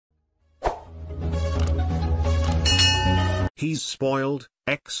He's spoiled.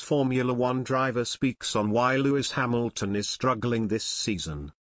 Ex-Formula One driver speaks on why Lewis Hamilton is struggling this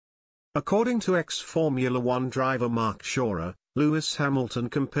season. According to ex-Formula One driver Mark Shora, Lewis Hamilton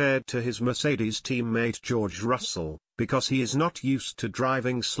compared to his Mercedes teammate George Russell, because he is not used to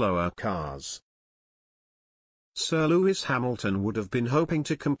driving slower cars. Sir Lewis Hamilton would have been hoping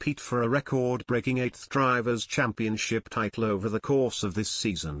to compete for a record-breaking 8th Drivers' Championship title over the course of this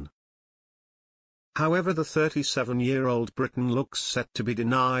season. However, the 37-year-old Briton looks set to be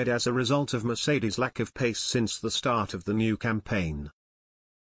denied as a result of Mercedes' lack of pace since the start of the new campaign.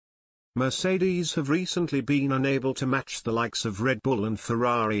 Mercedes have recently been unable to match the likes of Red Bull and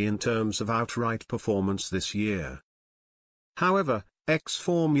Ferrari in terms of outright performance this year. However,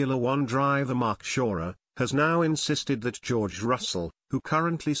 ex-Formula One driver Mark Shora has now insisted that George Russell, who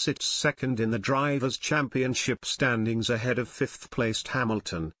currently sits second in the Drivers' Championship standings ahead of fifth-placed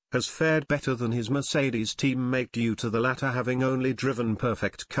Hamilton, has fared better than his Mercedes teammate due to the latter having only driven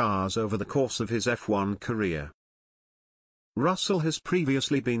perfect cars over the course of his F1 career. Russell has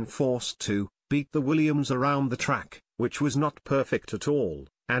previously been forced to beat the Williams around the track, which was not perfect at all,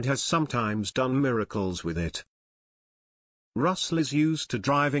 and has sometimes done miracles with it. Russell is used to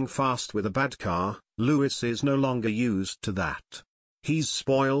driving fast with a bad car. Lewis is no longer used to that. He's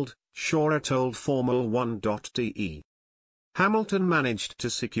spoiled, Shora told Formula1.de. Hamilton managed to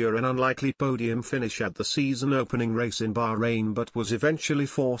secure an unlikely podium finish at the season-opening race in Bahrain but was eventually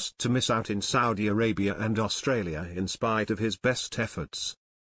forced to miss out in Saudi Arabia and Australia in spite of his best efforts.